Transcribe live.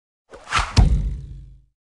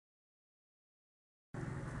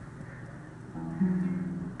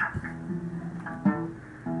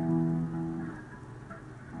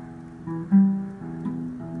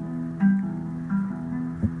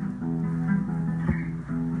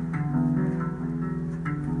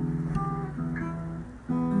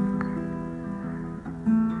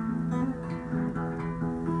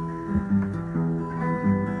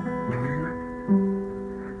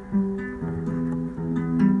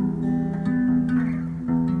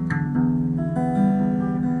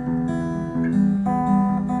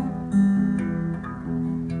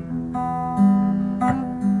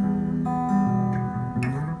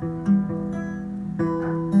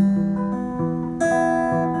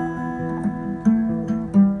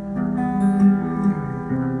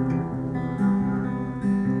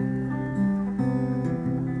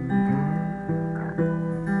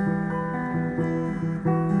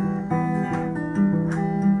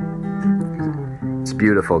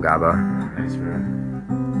beautiful, Gabo. Thanks, bro.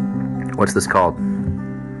 What's this called?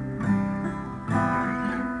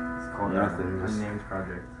 It's called Nothing, just- Unnamed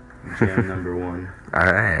Project. Jam number 1.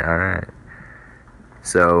 Alright.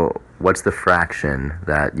 So, what's the fraction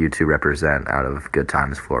that you two represent out of Good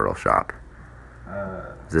Times Floral Shop?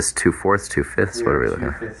 Is this 2/4, 2/5? What are we looking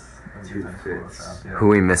at? 2/5. Who are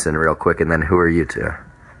we missing real quick, and then who are you two?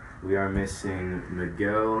 We are missing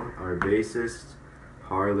Miguel, our bassist,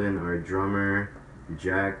 Harlan, our drummer,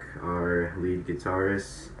 Jack, our lead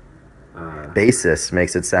guitarist. Bassist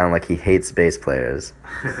makes it sound like he hates bass players.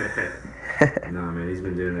 Nah, man, he's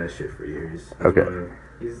been doing that shit for years. Okay.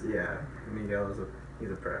 Miguel is he's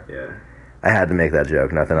a pro. Yeah. I had to make that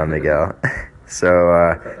joke, nothing on Miguel. So,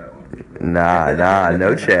 Cut that one. nah,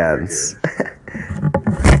 no chance.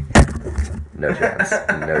 No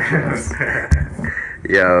chance.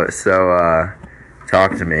 Yo, so,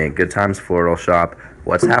 talk to me. Good Times Floral Shop.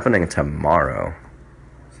 What's happening tomorrow?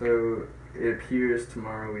 So it appears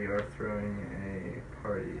tomorrow we are throwing a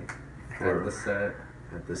party at the set.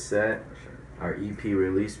 At the set, our EP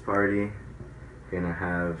release party. Gonna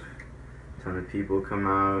have a ton of people come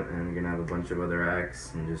out, and we're gonna have a bunch of other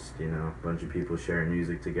acts, and just, a bunch of people sharing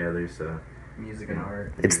music together, so. Music and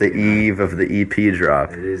art. It's the eve of the EP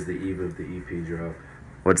drop. It is the eve of the EP drop.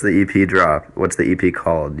 What's the EP drop? What's the EP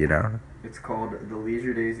called, you know? It's called the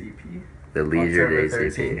Leisure Days EP. The Leisure October Days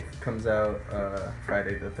 13th EP. comes out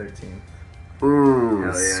Friday the 13th. Ooh,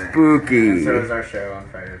 Hell yeah. spooky. So is our show on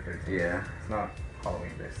Friday the 13th. Yeah. It's not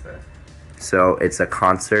Halloween based though. So it's a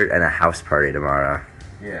concert and a house party tomorrow,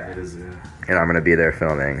 Yeah. It is, and I'm gonna be there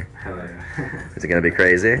filming. hell yeah. Is it gonna be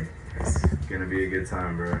crazy? It's gonna be a good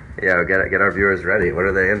time, bro. Yo, get our viewers ready. What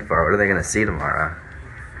are they in for? What are they gonna see tomorrow?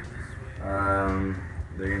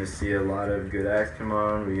 They're gonna see a lot of good acts come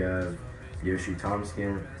on. We have Yoshi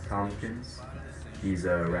Tompkins. He's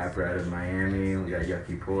a rapper out of Miami. We got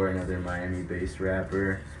Yucky Poor, another Miami-based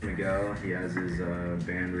rapper. Miguel, he has his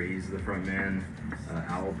band where he's the front man,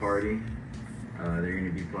 Owl Party. They're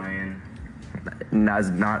gonna be playing.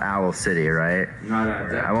 Not Owl City, right?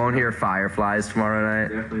 I won't hear Fireflies tomorrow night.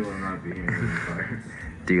 Definitely will not be hearing any fire.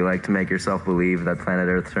 Do you like to make yourself believe that planet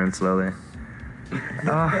Earth turns slowly?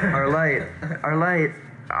 Our light.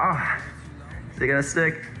 Ah, is it gonna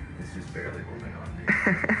stick? It's just barely holding on,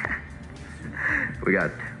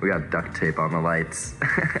 dude. We got duct tape on the lights.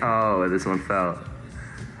 Oh, this one fell.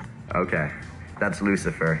 Okay, that's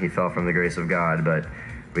Lucifer. He fell from the grace of God, but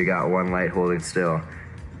we got one light holding still.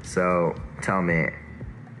 So tell me,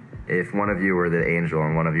 if one of you were the angel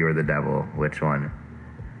and one of you were the devil, which one?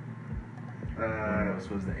 This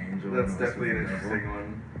was the angel. That's and this definitely an was the devil. interesting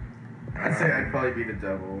one. I'd say I'd probably be the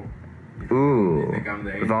devil. Ooh, You think I'm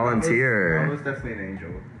the angel? I volunteer. was definitely an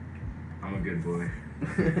angel. I'm a good boy.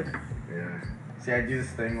 Yeah. See, I do this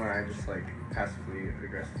thing where I just like passive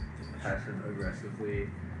aggressively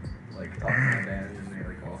like talk to my band and they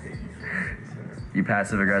like all hate me for it. So You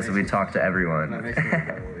passive aggressively talk to that everyone. makes me the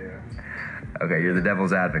devil, yeah. Okay, you're the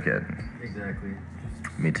devil's advocate. Exactly.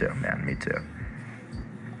 Me too, man. Me too.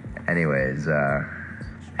 Anyways,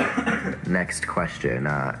 next question.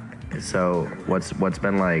 So what's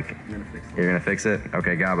been like? I'm gonna fix it. You're gonna fix it?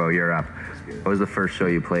 Okay, Gabo, you're up. What was the first show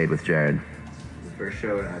you played with Jared? The first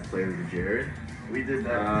show I played with Jared. We did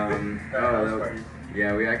that.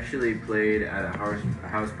 Yeah, we actually played at a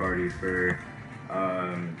house party for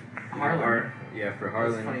Harlan. for That's a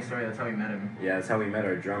Harlan. funny story. That's how we met him. Yeah, that's how we met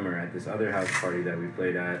our drummer at this other house party that we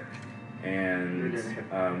played at, and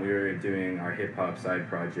we were doing our hip hop side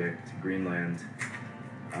project, Greenland.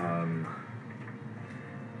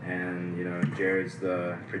 And Jared's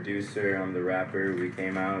the producer, I'm the rapper. We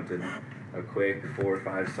came out, did a quick 4 or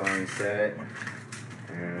 5 song set,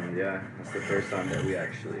 and yeah, that's the first time that we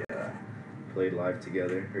actually played live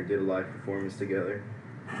together or did a live performance together.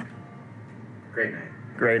 Great night.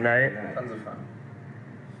 Great night. Tons of fun.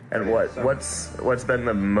 And what's been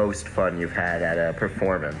the most fun you've had at a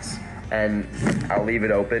performance? And I'll leave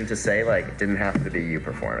it open to say, like, it didn't have to be you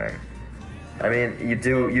performing. I mean, you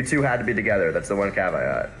two had to be together. That's the one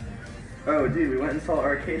caveat. Oh, dude, we went and saw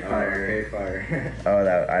Arcade Fire. Arcade Fire. Oh,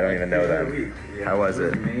 that I don't even know that. Yeah, How was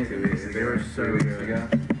it? Amazing. They were so good.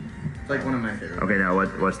 It's like one of my favorites. Okay, now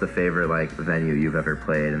what's the favorite like venue you've ever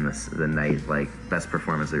played in the night, like best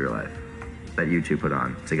performance of your life that you two put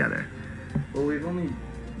on together? Well, we've only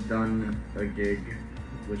done a gig,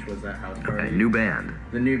 which was at house party. Okay, new band.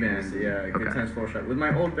 The new band, yeah, Good Okay. Times Floral Shop. With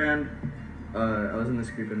my old band, I was in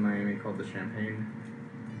this group in Miami called the Champagne.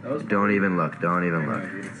 That was Don't even look. Don't I even know,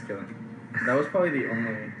 look. dude, it's killing. That was probably the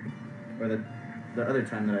only, or the other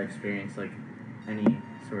time that I experienced like any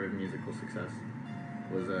sort of musical success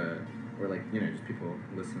was or like just people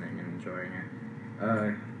listening and enjoying it.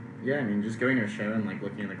 Yeah, I mean, just going to a show and like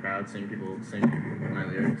looking in the crowd, seeing people sing my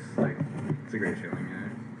lyrics, like it's a great feeling.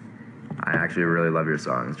 I actually really love your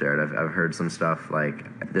songs, Jared. I've heard some stuff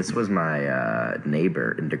like this was my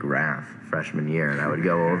neighbor in DeGraff freshman year, and I would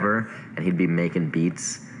go over and he'd be making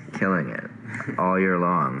beats, killing it all year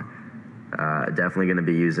long. Definitely going to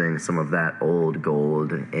be using some of that old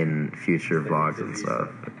gold in future vlogs and stuff.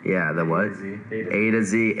 Yeah, the what? A to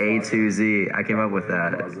Z, A to Z. I came up with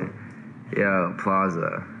that. Yo,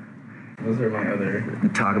 Plaza. Those are my other.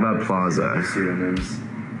 Talk about Plaza. Pseudonyms.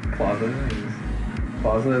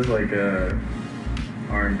 Plaza is like a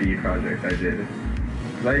R&B project I did.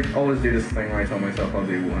 'Cause I always do this thing where I tell myself I'll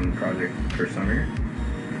do one project per summer.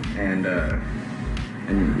 And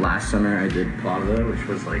last summer I did Plaza, which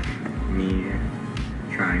was like me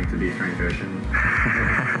trying to be Frank Ocean,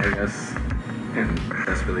 I guess, and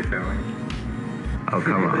desperately failing. Oh,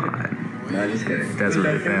 come on. No, just kidding.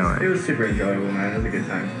 Desperately It failing. was super enjoyable, man. It was a good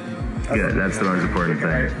time. Good, that's the most important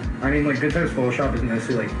thing. I mean, like, Good Times Photoshop isn't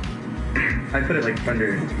necessarily like, I put it like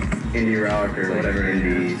under indie rock or whatever,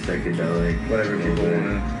 Indie, psychedelic, whatever people want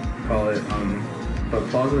to call it. But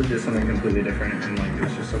Plaza is just something completely different, and like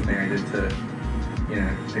it's just something I did to, you know,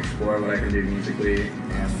 explore what I can do musically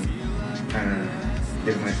and kind of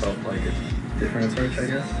give myself like a different approach, I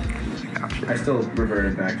guess. Gotcha. I still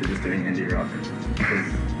reverted back to just doing indie rock. 'Cause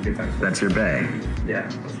Good Times. That's your bae. Yeah,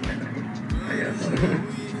 that's my thing, I guess.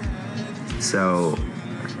 So,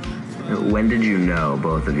 when did you know,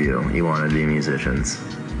 both of you wanted to be musicians?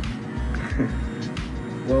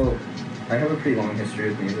 Well, I have a pretty long history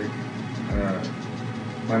with music.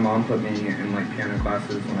 My mom put me in like piano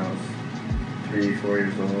classes when I was 3-4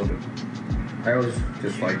 years old. I always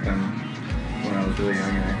disliked them when I was really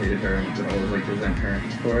young, and I hated her and would always like resent her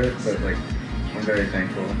for it. But like, I'm very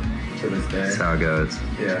thankful to this day. That's how it goes.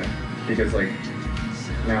 Yeah, because like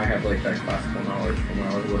now I have like that classical knowledge from when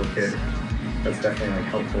I was a little kid. That's definitely like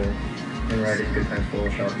helpful in writing Good Times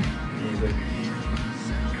Photoshop music.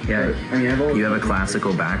 Yeah, I mean, I've always you have a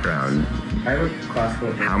classical background. I have a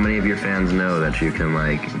classical. How many of your fans know that you can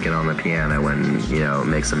like get on the piano and, you know,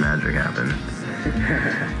 make some magic happen?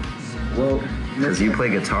 Well, Because you play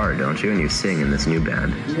guitar, don't you? And you sing in this new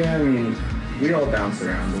band. yeah, I mean, we all bounce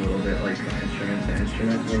around a little bit, like from instrument to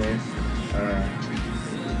instrument, you know.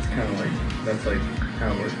 It's kind of like that's like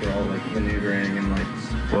how it works. We're all like maneuvering and like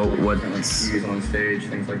Well, different, like what's cues on stage,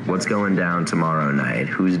 things like that. what's going down tomorrow night?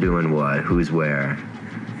 Who's doing what? Who's where?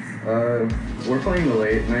 We're playing the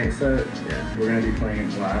late night set. Yeah, we're gonna be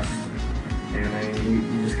playing it last, and I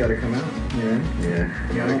mean, you just gotta come out, you know.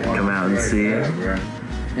 Yeah. You gotta Come out and see. Yeah, bro.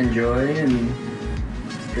 enjoy and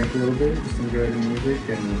drink a little bit, just enjoy the music,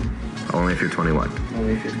 and Only if you're 21.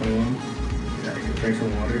 only if you're 21. Drink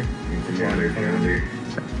some water. Drink some water if you're under.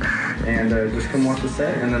 And just come watch the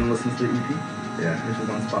set and then listen to the EP, Yeah. which is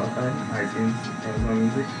on Spotify, iTunes, Amazon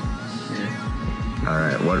Music. Yeah. All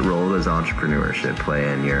right. What role does entrepreneurship play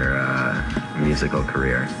in your musical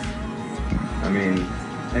career? I mean,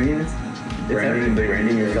 it's everything.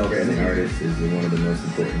 branding yourself as an artist is one of the most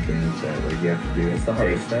important things that like you have to do. It's the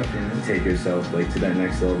hardest step, you know. Take yourself like to that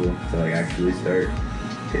next level to like actually start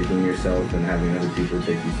taking yourself and having other people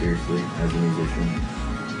take you seriously as a musician.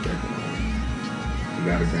 Definitely, you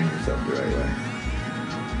gotta brand yourself the right way.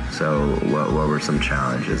 So, what were some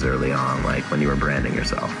challenges early on, like when you were branding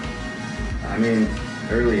yourself? I mean,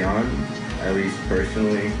 early on, at least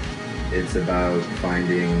personally, it's about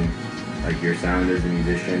finding like your sound as a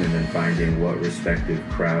musician and then finding what respective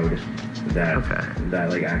crowd that Okay. that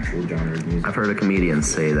like actual genre of music. I've heard a comedian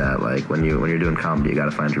say that, like when you're doing comedy, you got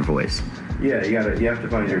to find your voice. Yeah, you have to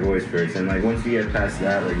find your voice first, and like once you get past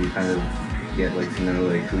that, like you kind of get like to know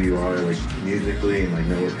like who you are like musically and like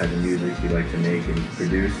know what type of music you like to make and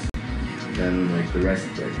produce. Then like the rest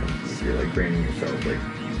like comes if you're like branding yourself, like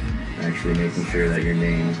actually making sure that your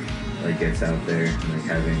name like gets out there and like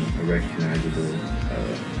having a recognizable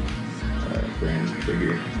brand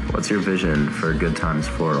figure. What's your vision for Good Times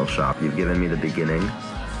Floral Shop? You've given me the beginning,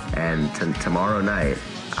 and tomorrow night,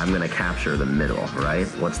 I'm gonna capture the middle, right?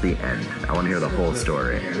 What's the end? I want to hear the whole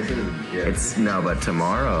story. It's no, but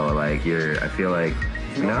tomorrow, like I feel like,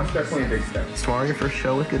 you know, It's definitely a big step. is tomorrow your first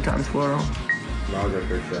show with Good Times Floral? Tomorrow's our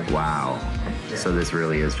first show. Wow. So this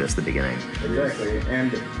really is just the beginning. Exactly,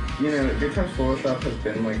 and you know, Good Times Photoshop has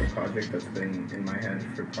been like a project that's been in my head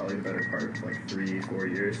for probably the better part of like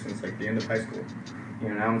 3-4 years since like the end of high school. You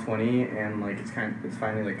know, now I'm 20 and like it's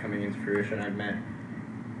finally like coming into fruition. I've met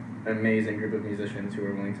an amazing group of musicians who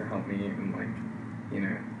are willing to help me and like, you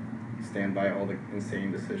know, stand by all the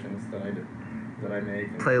insane decisions that I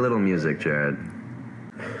make. Play a little music, Jared.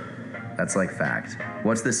 That's like fact.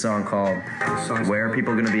 What's this song called? This song's Where are called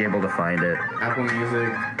people gonna be able to find it? Apple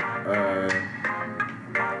Music,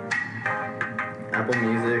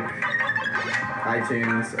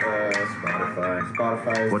 iTunes,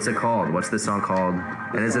 Spotify. What's it called? What's this song called?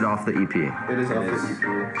 And is it off the EP? It is off the EP,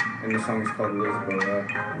 and the song is called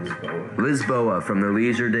Lisboa. Lisboa from the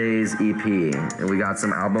Leisure Days EP. And we got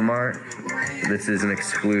some album art. This is an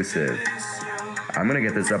exclusive. I'm gonna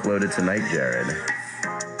get this uploaded tonight, Jared.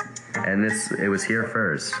 And it was here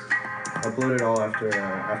first. Upload it all after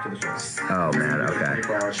the show. Oh man, okay.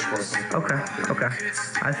 24 hours before. Okay.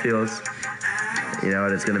 I feels. You know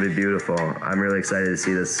what? It's gonna be beautiful. I'm really excited to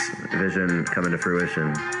see this vision come into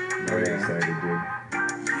fruition. Very excited,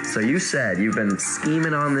 dude. So you said you've been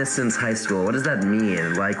scheming on this since high school. What does that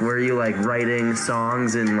mean? Like, were you like writing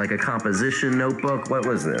songs in like a composition notebook? What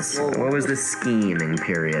was this? What was this scheming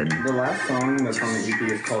period? The last song that's on the EP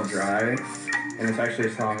is called Dry, and it's actually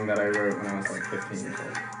a song that I wrote when I was like 15 years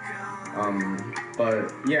old.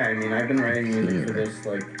 But yeah, I mean, I've been writing music for this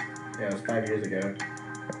it was 5 years ago.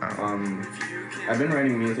 I've been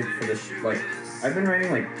writing music for this, I've been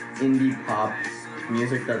writing like indie pop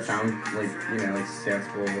music that sounds like, like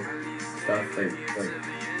danceable stuff like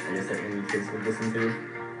I guess that indie kids would listen to.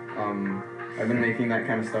 I've been making that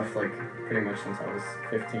kind of stuff like pretty much since I was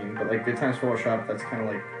 15, but like Good Times Photoshop, that's kind of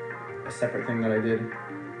like a separate thing that I did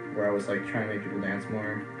where I was like trying to make people dance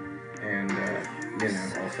more and,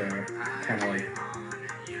 also kind of like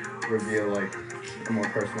reveal like a more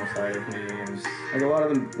personal side of me, and like a lot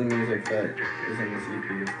of the music that is in this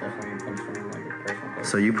EP is definitely comes from like a personal place.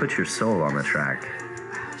 So you put your soul on the track.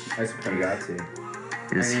 I suppose. You got to.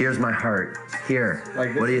 Here's my heart. Here.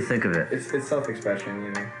 Like, What do you think of it? It's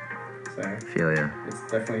self-expression, So Feel ya. it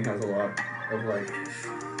definitely has a lot of like,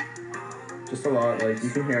 just a lot like you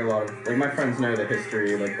can hear a lot of like my friends know the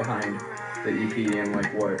history like behind the EP and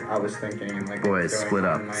like what I was thinking and like Boys, what's split going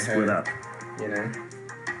up. on in my Split head, up.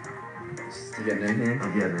 You getting in here?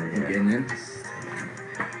 I'm getting it. You getting in?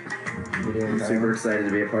 You doing I'm super excited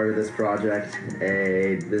to be a part of this project.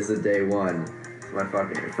 Hey, this is day one. It's my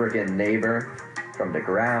freaking neighbor from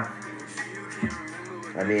DeGraff.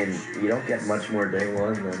 I mean, you don't get much more day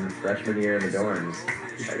one than freshman year in the dorms.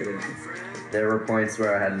 There were points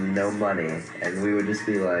where I had no money, and we would just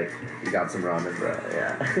be like, "You got some ramen, bro?"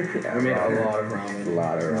 Yeah. We made a lot of ramen. A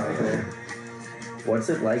lot of ramen. What's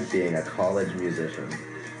it like being a college musician?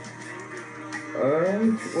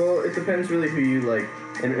 Well, it depends really who you like.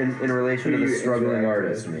 In relation Who to the you struggling interact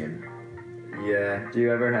artist, with. I mean. Yeah. Do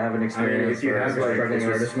you ever have an experience if you where have it's a like, struggling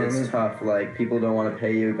artist it's moment? tough, like people don't want to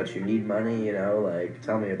pay you, but you need money, like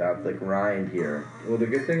tell me about the grind here. Well, the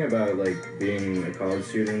good thing about like being a college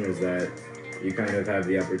student is that you kind of have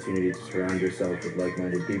the opportunity to surround yourself with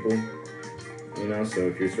like-minded people. So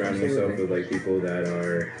if you're surrounding yourself with like people that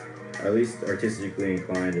are at least artistically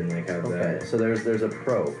inclined and like have that. So there's a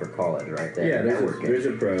pro for college, right? There. Yeah, there's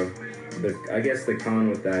a pro. I guess the con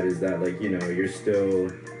with that is that like you're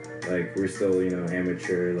still like we're still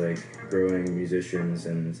amateur like growing musicians,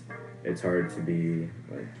 and it's hard to be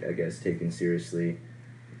like I guess taken seriously.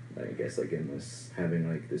 I guess like in this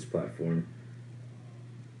having like this platform.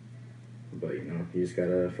 But you just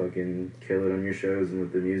gotta fucking kill it on your shows and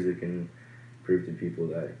with the music and prove to people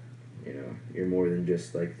that you're more than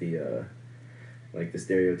just like the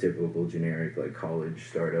stereotypical generic like college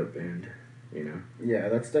startup band. Yeah,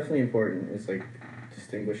 that's definitely important. It's like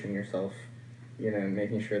distinguishing yourself,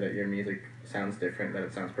 making sure that your music sounds different, that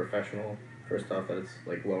it sounds professional. First off, that it's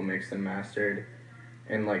like well mixed and mastered,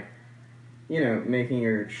 and like, making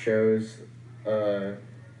your shows,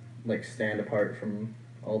 like stand apart from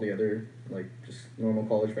all the other like just normal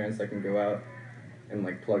college bands that can go out and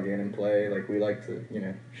like plug in and play. Like we like to,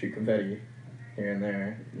 shoot confetti here and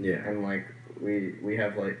there. Yeah. And like we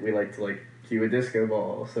like to like cue a disco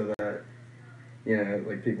ball so that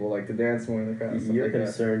like people like to dance more in the crowd. You're like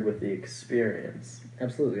concerned with the experience.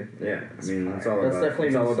 Absolutely. Yeah, I mean that's all That's about. definitely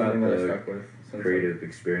It's all been about something that I the stuck with. Since creative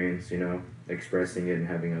experience. Expressing it and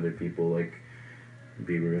having other people like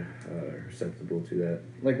be receptible to that.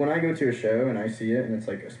 Like when I go to a show and I see it and it's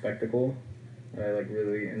like a spectacle, I like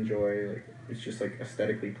really enjoy. Like it's just like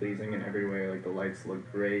aesthetically pleasing in every way. Like the lights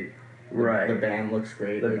look great. Right. The band looks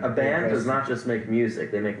great. A band does not just make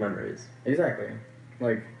music; they make memories. Exactly.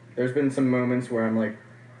 Like there's been some moments where I'm like,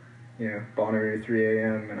 Bonnaroo 3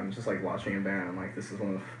 a.m. and I'm just like watching a band. I'm like, this is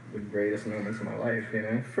one of the greatest moments of my life.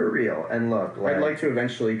 For real. And look, I'd like to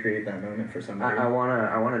eventually create that moment for somebody. I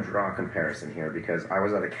wanna draw a comparison here because I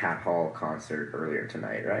was at a Cat Hall concert earlier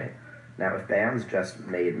tonight, right? Now, if bands just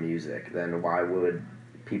made music, then why would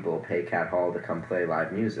people pay Cat Hall to come play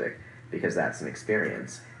live music? Because that's an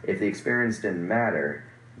experience. If the experience didn't matter,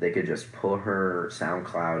 they could just pull her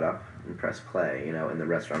SoundCloud up and press play, you know, in the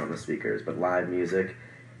restaurant on the speakers. But live music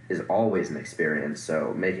is always an experience,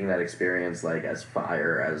 so making that experience like as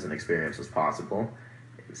fire as an experience as possible,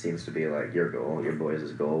 it seems to be like your goal, your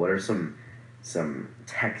boys' goal. What are some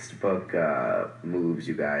textbook moves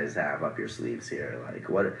you guys have up your sleeves here? Like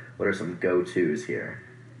what are some go-tos here?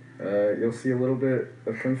 You'll see a little bit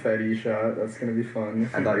of confetti shot. That's gonna be fun.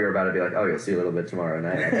 I thought you were about to be like, oh, you'll see a little bit tomorrow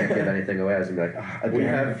night. I can't give anything away. I was gonna be like, oh,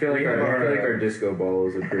 I feel like our disco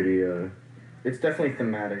balls are pretty. It's definitely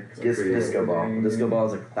thematic. Disco ball. Disco ball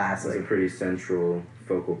is a It's a classic. pretty central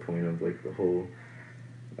focal point of like the whole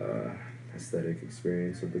aesthetic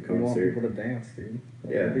experience of the We want concert. people to dance, dude.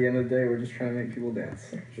 Like, Yeah. At the end of the day, we're just trying to make people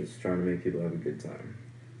dance. Just trying to make people have a good time.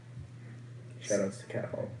 Shoutouts to Cat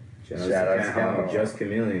Hall. Shout Shout out out to to Cat Hall. Cat Just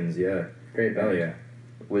Chameleons, yeah. Great Hell band. yeah.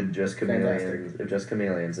 With Just Chameleons, Fantastic. if Just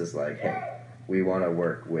Chameleons is like, hey, we want to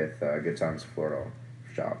work with Good Times Floral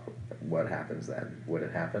Shop, what happens then? Would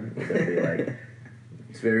it happen? Would it be like,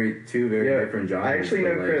 It's two very different genres. I actually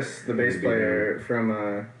know but, like, Chris, the bass it'd be player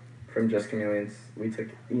from Just Chameleons. We took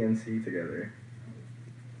ENC together.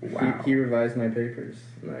 wow. He revised my papers,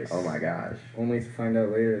 nice. Oh my gosh. only to find out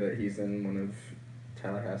later that he's in one of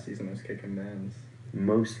Tallahassee's most kicking bands.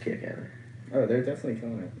 Most kicking. Oh, they're definitely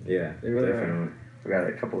killing it. Yeah, They really definitely. We got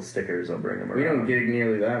a couple of stickers, I'll bring them around. We don't gig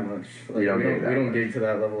nearly that much. Like, You don't we gig don't, that we don't much. gig to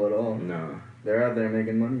that level at all. No. They're out there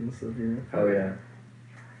making money and stuff, you know? Oh yeah.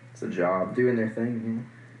 It's a job. Doing their thing, you know?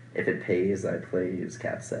 If it pays, I plays,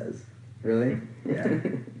 Cat says. Really? Yeah.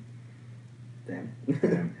 Damn.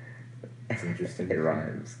 Damn. It's interesting. It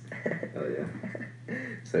rhymes. Oh yeah.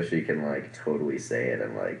 So she can like totally say it,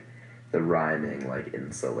 and like the rhyming like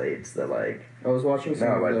insulates the like, I was watching some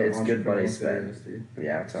No, of but the it's good money entrepreneurial spent. videos, dude.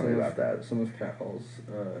 yeah, tell me about that. Some of Cat Hall's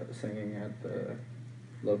singing at the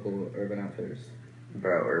local Urban Outfitters.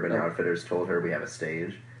 Bro, Urban Oh. Outfitters told her we have a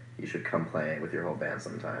stage. You should come play with your whole band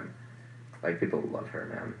sometime. Like, people love her,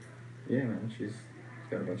 man. Yeah, man, she's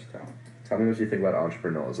got a bunch of talent. Tell me what you think about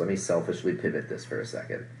entrepreneurs. Let me selfishly pivot this for a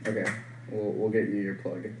second. Okay, we'll get you your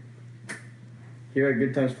plug. Here at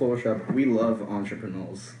Good Times Floral Shop, we love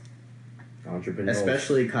entrepreneurs. Entrepreneurs.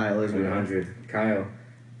 Especially Kyle as well. 100. Kyle.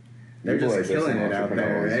 They're You just boys are killing some it out there,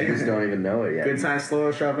 entrepreneurs. right? You just don't even know it yet. Good Times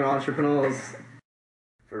Floral Shop and entrepreneurs.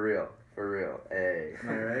 For real. For real. Hey. Am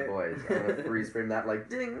I right? Boys, I'm gonna freeze frame that like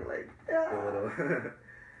ding, like, yeah.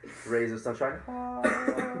 Rays of Sunshine.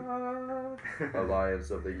 Alliance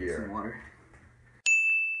of the Year. Some water.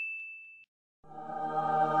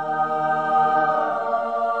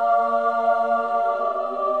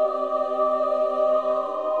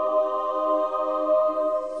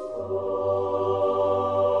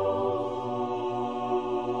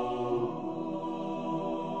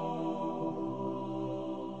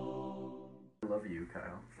 I love you,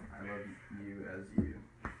 Kyle. I love you as you.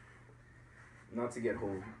 Not to get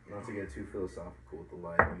too philosophical with the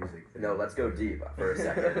live music thing. No, let's go deep for a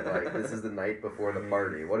second. Like, this is the night before the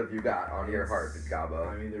party. What have you got on your heart, I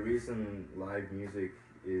Gabo? mean, the reason live music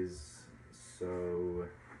is so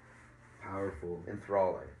powerful,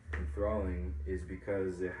 Enthralling. enthralling, is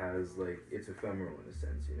because it has, like, it's ephemeral in a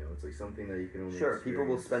sense, you know? It's like something that you can only Sure, people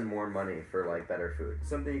will experience- spend more money for, like, better food.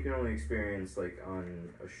 something you can only experience, like, on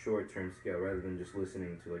a short-term scale rather than just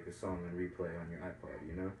listening to, like, a song on replay on your iPod,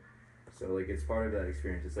 you know? So, like, it's part of that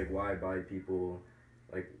experience. It's like, why buy people,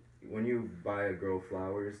 like, when you buy a girl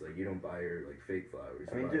flowers, like, you don't buy her, like, fake flowers.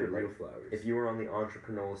 I You mean, buy her dude, real like, flowers. If you were on the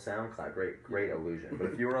Entrepreneurial SoundCloud, great illusion.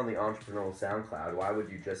 But if you were on the Entrepreneurial SoundCloud, why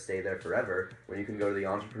would you just stay there forever when you can go to the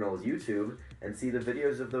Entrepreneurial's YouTube and see the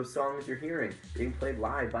videos of those songs you're hearing being played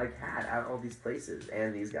live by Cat at all these places?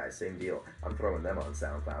 And these guys, same deal. I'm throwing them on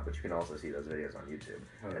SoundCloud, but you can also see those videos on YouTube.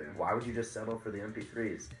 Oh, And yeah. why would you just settle for the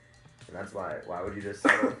MP3s? And that's why would you just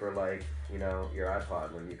settle for, like, you know, your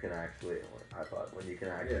iPod when you can actually,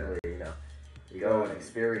 you know, go and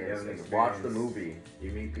experience Yeah, an and watch the experience. movie.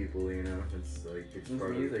 You meet people, you know, it's like, it's It's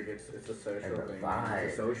part music. It's a social And the thing. vibe,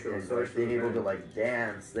 It's social- and social being able to event. like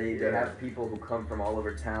dance. They Yeah. have people who come from all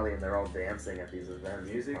over Tally and they're all dancing at these events.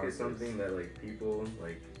 these Music is concerts. something that, like, people,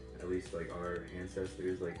 like, at least, like, our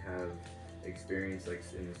ancestors, like, have experienced, like,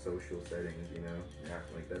 in social settings, you know? Yeah.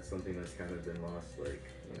 Like, that's something that's kind of been lost, like,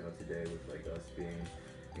 you know, today with, like, us being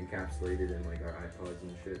encapsulated in, like, our iPods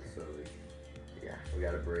and shit, so, like, Yeah, we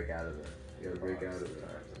gotta break out of the. We gotta break box out of it.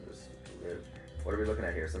 sometimes and just live. What are we looking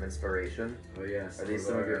at here? Some inspiration? oh, yeah. Are these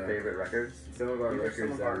some of your favorite records? Some of our These are records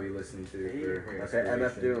some of that our- we listen to Here. for Okay, MF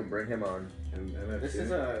inspiration. Doom, bring him on. MF This Doom. is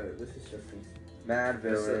just Mad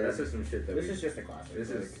That's Villain. just some shit that this we. is just a classic. This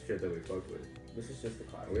Like, is shit that we fuck with. this is just a Are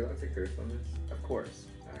we classic. allowed to curse on this? Of course.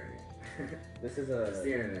 Alright. This is It's the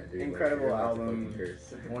a internet, dude. incredible Like, you're allowed to album. fucking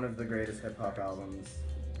curse. one of the greatest hip hop albums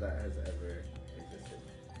that has ever existed.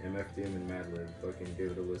 MF Doom and Madlib. Fucking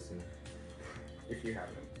give it a listen. If you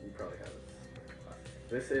haven't, you probably haven't.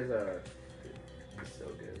 This is a It's so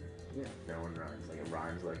good. yeah. No one rhymes like it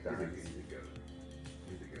rhymes like that. He's a goat.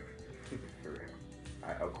 He's a goat. For real.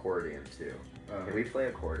 Accordion too. Uh, Can we play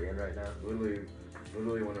accordion right now?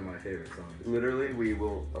 literally one of my favorite songs. Literally, we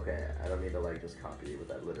will. Okay, I don't mean to like just copy you with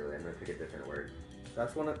that. Literally, I'm gonna pick a different word.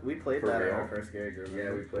 That's one of we played For that at real? our first gig. Remember?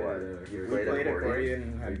 Yeah, we played What? it. You We played played accordion? accordion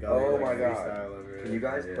and had Oh Gully, my like, God. freestyle over it. Can you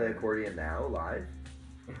guys Yeah. play accordion now live?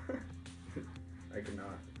 I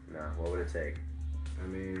cannot. No. What would it take? I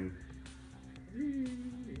mean,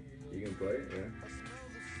 you can play it, yeah.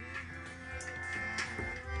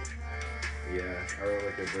 Yeah, I wrote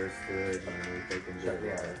like a verse to it, and then we fucking did Check me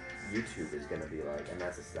it. out. YouTube is gonna be like, and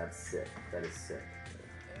that's sick. That is sick.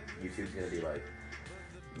 YouTube's gonna be like,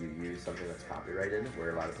 you use something that's copyrighted.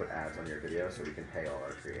 We're allowed to put ads on your video, so we can pay all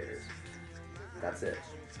our creators. That's it.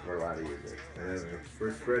 We're allowed to use it. Whatever.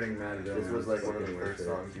 We're spreading Madden. This was like one of the first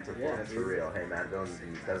songs you performed for real. Hey, Matt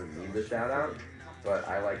doesn't need the shout out, but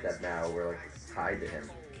I like that now we're like tied to him.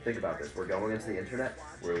 Think about this. We're going into the internet.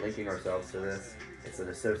 We're linking ourselves to this. It's an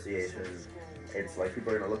association. It's like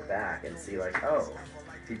people are gonna look back and see like, oh,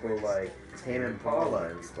 people like Tame Impala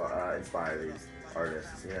inspire these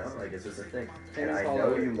artists. You know, like it's just a thing. Tame And I Impala-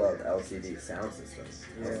 know you love LCD Sound System.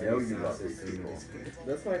 I Yeah. know you love these people.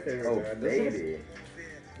 That's my favorite. Oh band. This is- baby.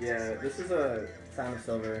 yeah, this is a Sound of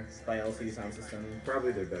Silver by LCD Sound System.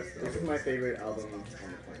 Probably their best. This is my favorite album on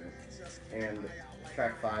the planet. And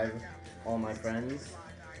track 5, All My Friends,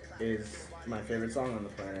 is my favorite song on the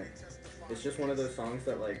planet. It's just one of those songs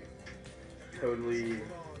that like totally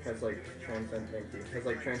has like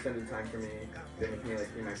transcended time for me. Been with me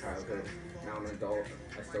like through my childhood. Now I'm an adult.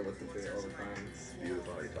 I still listen to it all the time. It's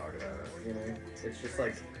beautiful how you talk about it. You know, it's just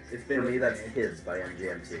like it's been For me, with that's me. Kids by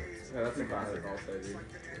MGMT. No, that's a classic also, dude.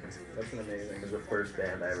 That's an It amazing. was the first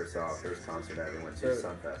band I ever saw, first concert I ever went to, So-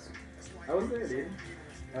 Sunfest. I was there, dude.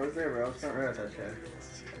 I was there, bro. I was front row at that show.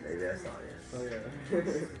 Maybe I saw you. Oh yeah.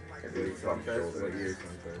 Maybe we bumped Sunfest, what shoulders. year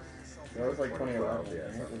Sunfest? That was like 2011. 2012, yeah,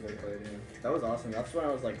 Yeah, something like that. that was awesome. That's when I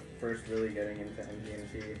was like first really getting into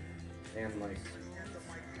MGMT, and like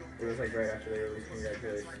it was like right after they released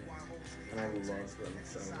Congratulations, and I loved them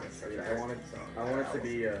so much. Dude, I wanted to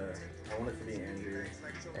be Andrew.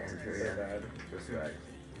 Andrew, So yeah. bad. Respect.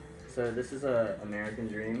 So this is American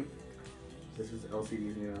Dream. This is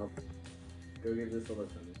LCD's new album. Go give this a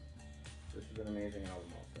listen. This is an amazing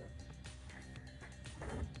album also.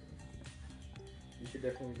 You should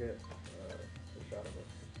definitely get a shot of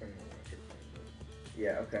us turning the record.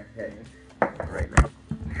 Yeah, okay. Hey, right now.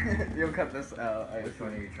 You'll cut this out. Which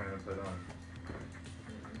one are you trying to put on?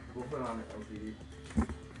 We'll put on LCD.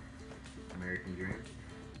 American Dream?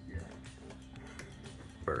 Yeah.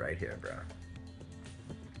 We're right here, bro.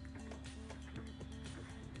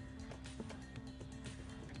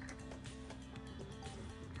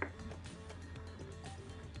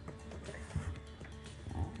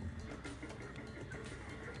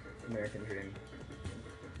 American Dream.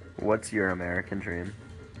 What's your American dream?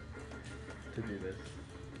 To do this.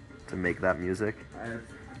 To make that music? I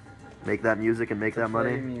Make that music and make that play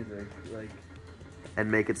money? music, like, And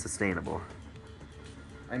make it sustainable.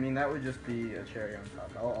 I mean, that would just be a cherry on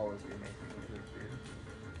top. I'll always be making music,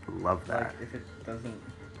 dude. Love that. Like, if it doesn't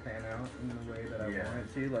pan out in the way that I Yeah. want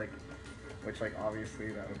it to, like, which, like, obviously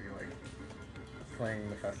that would be, like, playing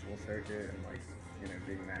the festival circuit and, like, you know,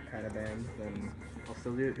 being that kind of band, then I'll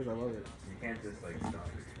still do it because I love it. You can't just like stop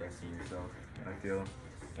expressing yourself. I feel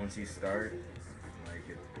once you start, like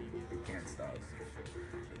it can't stop.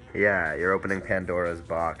 Yeah, you're opening Pandora's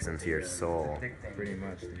box into your soul. Pretty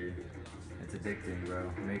much, dude. It's addicting,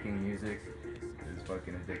 bro. Making music is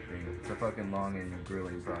fucking addicting. It's a fucking long and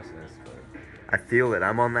grueling process, but I feel it.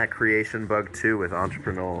 I'm on that creation bug too with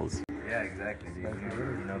entrepreneurs. yeah, exactly, dude.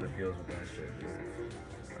 You know the feels with that shit, dude.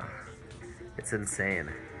 It's insane.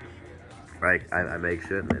 Like, I make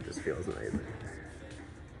shit and it just feels amazing.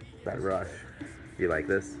 That rush. You like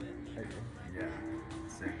this? Yeah,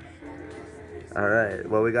 sick. Alright,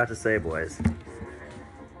 what we got to say, boys?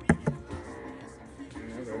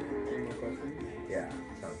 Yeah.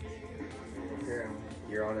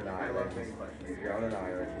 You're on an island. You're on an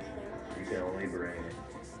island. You can only bring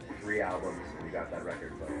 3 albums and you got that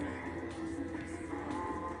record player.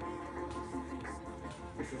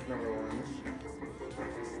 This is number 1.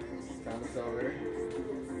 Sound of Silver.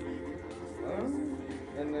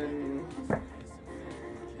 And then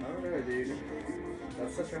I don't know, dude.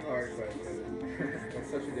 That's such a hard question. That's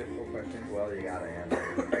such a difficult question. Well, you gotta answer.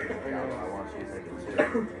 I want you to think it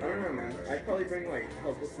too. I don't know, man. I'd probably bring like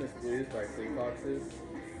Helplessness Blues by Fleet Foxes.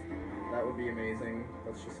 That would be amazing.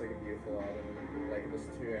 That's just like a beautiful album. Like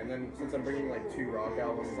listen to it. And then since I'm bringing like 2 rock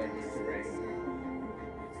albums, I need to bring.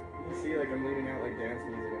 You see, like I'm leaving out like dance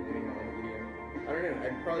music. I'm leaving out like EDM. I don't know.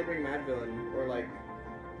 I'd probably bring Mad Villain or like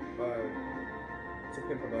To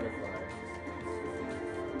Pimp a Butterfly.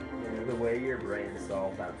 The way your brain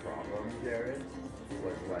solved that problem, Jared,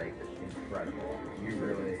 was like incredible. You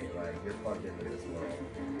really you're plugged into this world.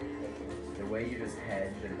 The way you just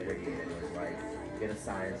hedged and mitigated was like get a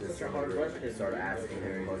scientist Such a in the hard room question. and start asking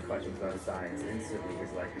him questions about science. Instantly,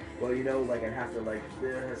 he's like, well, you know, like I'd have to like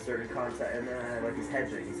a certain concept, and like he's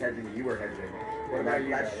hedging. You were hedging. What And about you,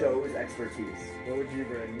 that Tyler? shows expertise. What would you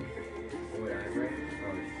bring? What would I bring?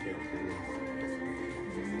 Oh shit, dude.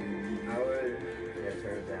 I would. Yeah,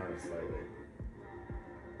 turn it down slightly.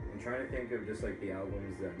 I'm trying to think of just like the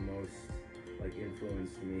albums that most like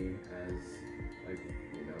influenced me as like,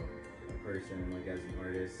 you know, a person, like as an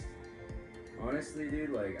artist. Honestly,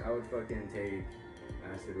 dude, like I would fucking take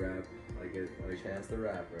acid rap, like it, like Chance the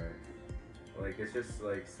Rapper. like it's just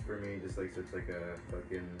like for me, just like such like a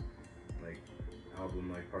fucking like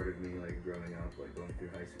album, like part of me, like growing up, like going through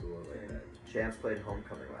high school, like that. Chance played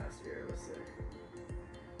Homecoming last year. It was sick.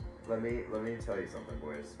 Let me tell you something,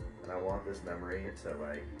 boys. And I want this memory to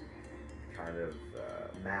like kind of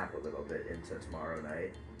map a little bit into tomorrow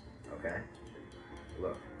night. Okay?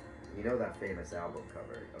 Look, you know that famous album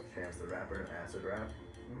cover of Chance the Rapper, Acid Rap?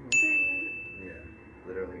 Yeah.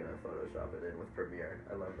 Literally gonna Photoshop it in with Premiere.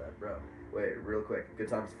 I love that, bro. Wait, real quick. Good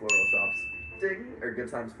Times Floral Shops. Ding! Or Good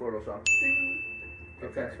Times Floral Shops. Ding!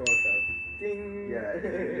 Good Times Floral Shop. Ding! Yeah,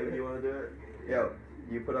 you want to do it? Yo,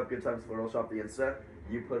 you put up Good Times Floral Shop, the Insta.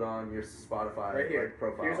 You put on your Spotify Right here. like,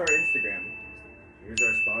 profile. Here's our Instagram. Here's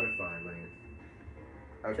our Spotify link.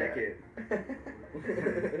 Okay. Check it.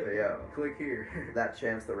 But yo, Click here. that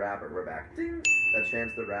Chance the Rapper, we're back. Ding! That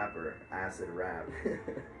Chance the Rapper, Acid Rap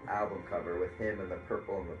album cover with him in the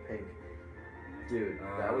purple and the pink. Dude,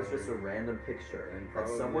 that was just a random picture. And That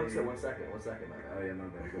someone probably- said, one second, my man. Oh yeah, my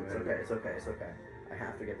bad. Go It's ahead. okay. I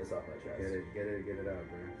have to get this off my chest. Get it out,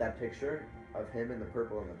 bro. That picture of him in the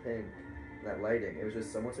purple and the pink, that lighting, it was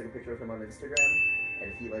just someone took a picture of him on Instagram,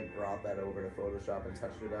 and he like brought that over to Photoshop and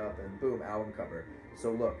touched it up, and boom, album cover.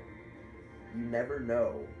 So look, you never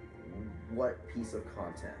know what piece of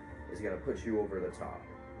content is gonna put you over the top.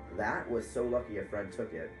 That was so lucky a friend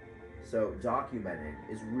took it. So documenting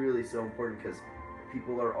is really so important because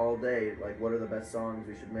people are all day like, what are the best songs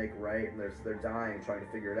we should make, right? And they're dying trying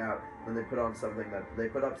to figure it out. Then they put up something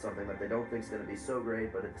that they don't think is gonna be so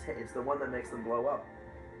great, but it's the one that makes them blow up.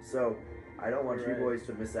 So I don't want you boys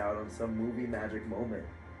to miss out on some movie magic moment.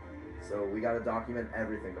 So we gotta document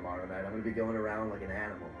everything tomorrow night. I'm gonna be going around like an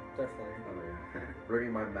animal, Definitely. Oh yeah.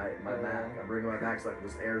 bringing my Mac. I'm bringing my Mac so I can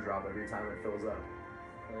just airdrop every time it fills up.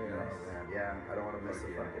 Oh, Oh yeah. man, yeah. I don't want to miss the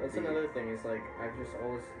Yeah. fucking. That's beat. another thing. Is like I've just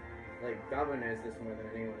always like Gabo knows this more than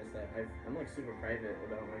anyone. Is that I'm like super private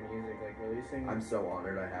about my music. Like releasing I'm so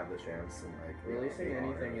honored I have the chance and like releasing the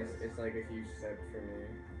honor anything of is this. like a huge step for me.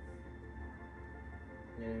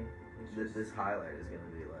 Yeah. It's This, just- this highlight is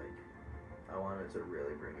gonna be like, I want it to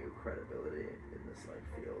really bring you credibility in this like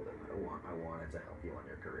field, and I want it to help you on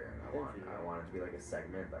your career. And Thank you. I want it to be like a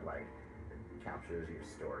segment that like captures your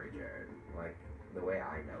story, Jared. Like the way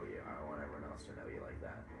I know you, I don't want everyone else to know you like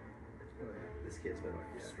that. This kid's been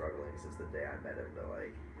struggling since the day I met him to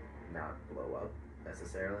like not blow up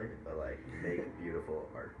necessarily, but like make beautiful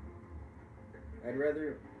art. I'd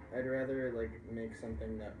rather like make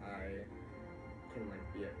something that I can like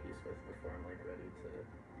be at peace with before I'm like ready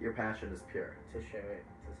Your passion is pure. to show it.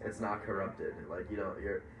 To It's not corrupted. Like you don't.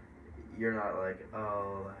 You're not like,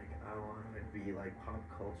 oh, like I want to be like pop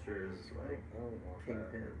culture's like I don't want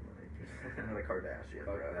kingpin. that. Like I'm not a Kardashian,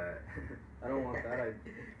 Fuck bro. that. I don't want that.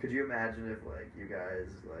 Could you imagine if like you guys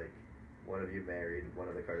like one of you married one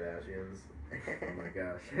of the Kardashians? Oh my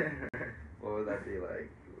gosh. What would that be like?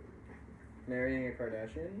 Marrying a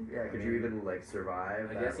Kardashian? Yeah, could you even like survive?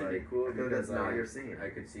 I that, guess it'd like, be cool I feel like because that's not like, your scene. I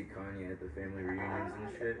could see Kanye at the family reunions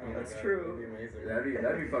and shit. Oh You my know? That's true. That'd be amazing.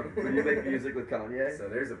 That'd be fucking cool. Would you make music with Kanye? So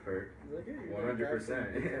there's a perk. He's like, hey,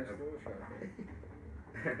 100%,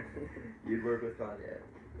 yeah. You'd work with Kanye.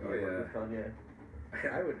 Oh, You'd yeah. work with Kanye.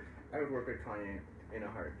 I would work with Kanye in a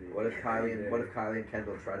heartbeat. What if Kylie and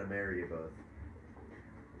Kendall try to marry you both?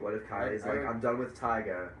 What if Kylie's I like, would- I'm done with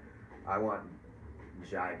Tyga, I want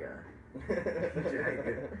Jaiga.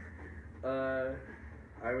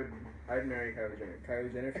 I'd marry Kylie Jenner.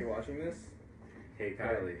 Kylie Jenner, if you're watching this, Hey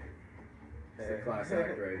Kylie. It's Hey. a class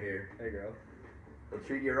act right here. hey girl. They'll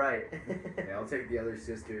treat you right. Yeah, I'll take the other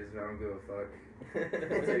sisters. I don't give a fuck.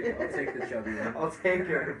 I'll take the chubby one. I'll take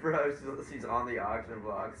her, bro. She's on the auction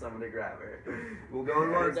block. Somebody grab her. We'll go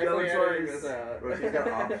Yeah, once, go definitely editing twice. this out. Bro, she's got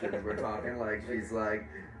options. We're talking like she's like,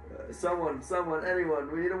 someone,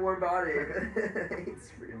 anyone. We need a warm body. It's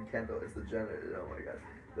freaking Kendall. It's the Jenner. Oh my god,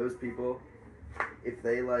 those people. If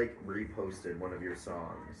they like reposted one of your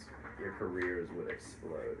songs, your careers would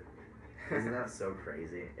explode. Isn't that so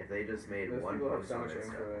crazy? If they just made Those one people have post so on much Insta.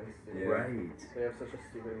 influence. dude. Yeah. Right. They have such a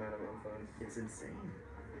stupid amount of influence. It's insane.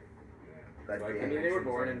 Like, I mean, they were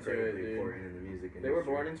born into it, incredibly dude. important in the music They were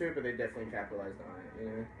industry. born into it, but they definitely capitalized on it. You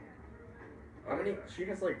know. How many? She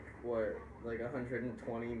has like what, like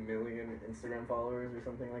 120 million Instagram followers or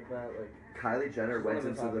something like that. Like, Kylie Jenner She's one went of the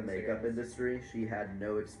into top the makeup Instagrams. industry. She had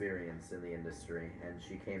no experience in the industry, and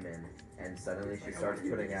she came in, and suddenly she starts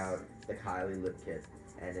putting out the Kylie lip kit,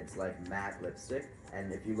 and it's like matte lipstick.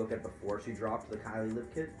 And if you look at before she dropped the Kylie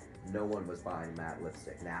lip kit, no one was buying matte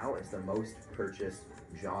lipstick. Now it's the most purchased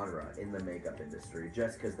genre in the makeup industry,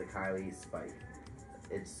 just because the Kylie spike.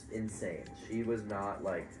 It's insane. She was not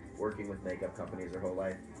like working with makeup companies her whole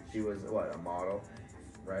life. She was what, a model,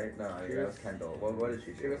 right? No, I mean, She that was- was Kendall. What did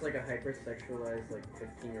she do? she was like a hypersexualized like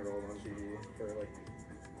 15-year-old on TV for like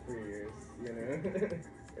 3 years. You know.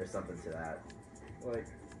 There's something to that. Like,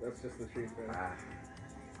 that's just the truth, man. Ah,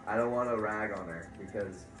 I don't want to rag on her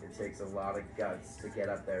because it takes a lot of guts to get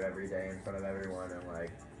up there every day in front of everyone and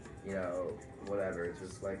like, you know, whatever. It's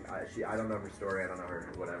just like I don't know her story. I don't know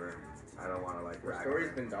her whatever. I don't want to like Her rag. story's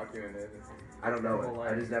on her. been documented. I don't know her whole it. I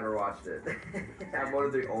life. just never watched it. I'm one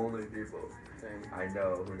of the only people Same. I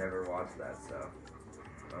know who never watched that. So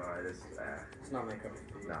I just It's not my cup of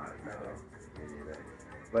tea. no, either. me neither.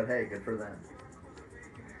 But hey, good for them.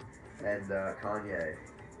 And Kanye,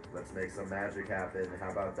 let's make some magic happen.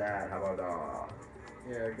 How about that? How about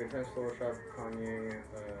Yeah, Good Times Photoshop, Kanye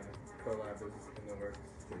collab is in the works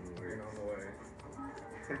and on the way.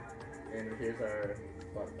 And here's our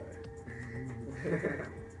Spotify.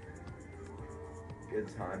 Good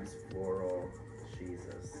times floral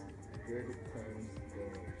Jesus. Good Times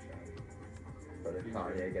Photoshop. But if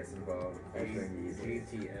Kanye gets involved, featuring Yeezy.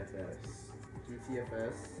 GTFS.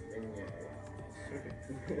 GTFS and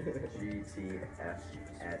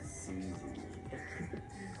GTFSCZ.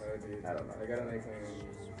 Oh, dude. I don't know. I gotta make my own.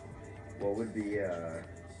 What would be the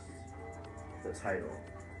title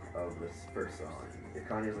of this first song? If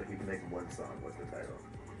Kanye's like, you can make one song, what's the title?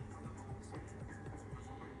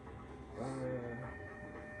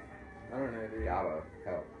 I don't know, dude. Gabo,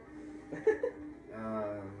 help.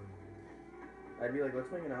 I'd be like,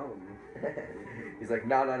 let's make an album. He's like,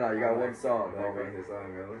 no, you got one song, Like, homie. this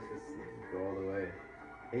song, bro. Let's just go all the way.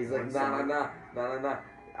 He's like, One no. song.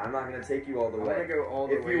 I'm not gonna take you all the I'm way. gonna go all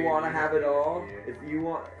the If way. you want to dude. have it all, Yeah. if you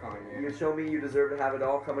want, Kanye. you show me you deserve to have it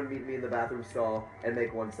all. Come and meet me in the bathroom stall and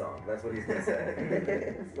make one song. That's what he's gonna say.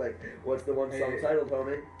 It's like, what's the one song Hey. titled,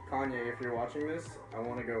 homie? Kanye, if you're watching this, I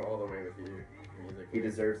want to go all the way with you. Musically. He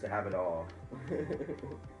deserves to have it all.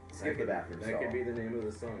 Skip the bathroom That stall. could be the name of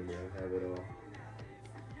the song, bro. Have it all.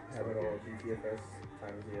 Have it all. GTFS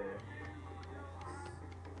times yeah.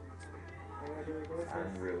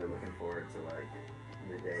 I'm really looking forward to like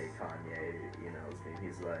the day Kanye emails me.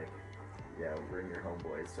 He's like, "Yeah, bring your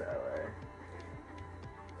homeboys to LA."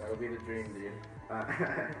 That'll be the dream, dude.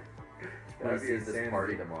 When he sees this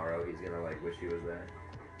party tomorrow, he's gonna like wish he was there.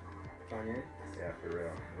 Kanye? Yeah, for real.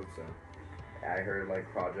 I hope so. I heard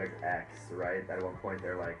like Project X, right? At one point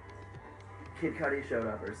they're like, Kid Cudi showed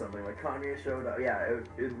up or something. Like Kanye showed up. Yeah,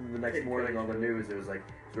 the next Kid morning Cudi on the showed news, it was like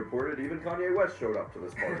it's reported even Kanye West showed up to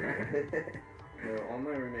this party. No, all my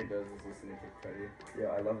roommate does is listen to Kid Cudi. Yeah,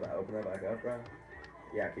 I love that. Open that back up, bro.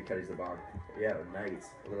 Yeah, Kid Cudi's the bomb. Yeah, nice.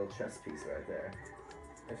 A little chess piece right there.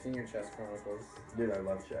 I've seen your Chess Chronicles. Dude, I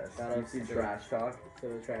love chess. Shout out You've seen to- Trash Talk? To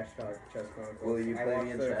the Trash Talk Chess Chronicles. Will you I play watched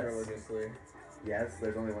me in those chess? religiously. Yes,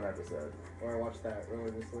 there's only one episode. Or I watched that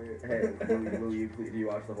religiously. Hey, will you please, do you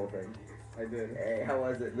watch the whole thing? I did. Hey, how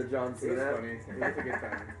was it? The John It was Cena? funny. It was a good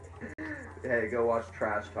time. Hey, go watch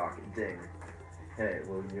Trash Talk. Ding. Hey,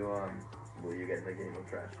 will you get in the game of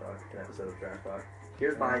Trash Talk? An episode of Trash Talk?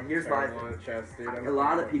 Here's mine. Terrible at chess, dude. I'm A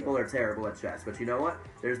lot of terrible at people are chess. terrible at chess, but you know what?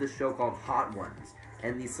 There's this show called Hot Ones,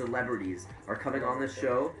 and these celebrities are coming on this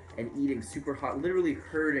show and eating super hot, literally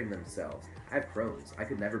hurting themselves. I have Crohn's. I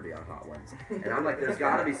could never be on Hot Ones. And I'm like, there's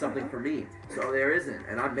gotta be something for me. So there isn't,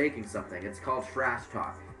 and I'm making something. It's called Trash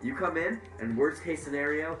Talk. You come in, and worst case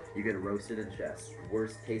scenario, you get roasted in chess.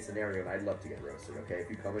 Worst case scenario, and I'd love to get roasted, okay? If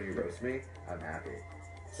you come and you roast me, I'm happy.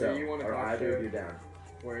 So you want to are talk either of shit you down?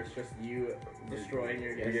 where it's just you destroying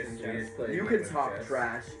your You guests just- in you chess? just play- You game can of talk chess.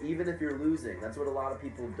 trash even if you're losing. That's what a lot of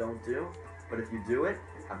people don't do. But if you do it,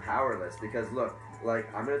 I'm powerless because look,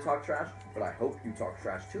 like I'm gonna talk trash, but I hope you talk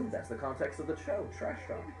trash too. That's the context of the show, trash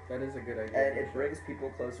talk. That is a good idea. And it brings people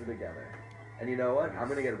closer together. And you know what? I'm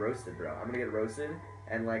gonna get roasted, bro. I'm gonna get roasted,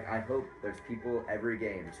 and like I hope there's people every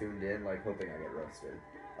game tuned in, like hoping I get roasted.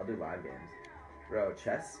 I'll do live games, bro.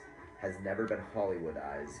 Chess has never been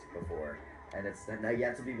Hollywoodized before, and it's now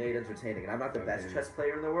yet to be made entertaining. And I'm not the best chess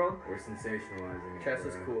player in the world. We're sensationalizing it. Chess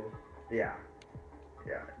is bro. cool. Yeah.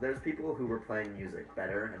 Yeah. There's people who were playing music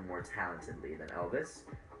better and more talentedly than Elvis,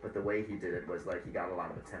 but the way he did it was like he got a lot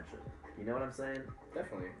of attention. You know what I'm saying?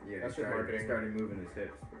 Definitely. Yeah, That's he just marketing. started moving his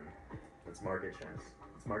hips, bro. It's market chess.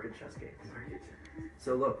 It's market chess games.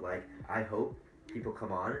 So look, like, I hope people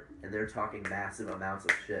come on and they're talking massive amounts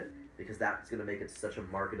of shit because that's gonna make it such a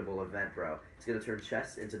marketable event, bro. It's gonna turn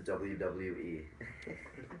chess into WWE.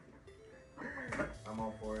 I'm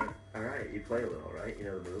all for it. Alright, you play a little, right? You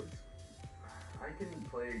know the moves? I can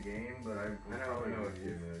play a game, but I don't know if if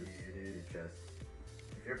you you do chess.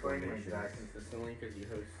 If you're playing like that, Consistently, because you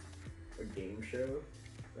host a game show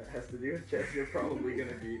that has to do with chess, you're probably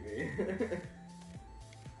gonna beat me.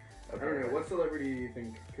 I don't know. What celebrity do you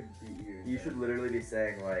think could beat you? in You chess? should literally be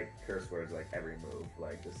saying like curse words like every move,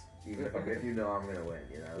 like just even if you know I'm gonna win,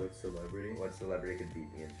 you know. what celebrity? What celebrity could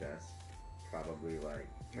beat me in chess? Probably like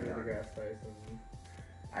Neil deGrasse Tyson.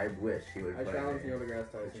 I wish he would I play challenge me. Neil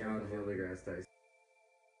deGrasse Tyson. Challenge Neil deGrasse Tyson.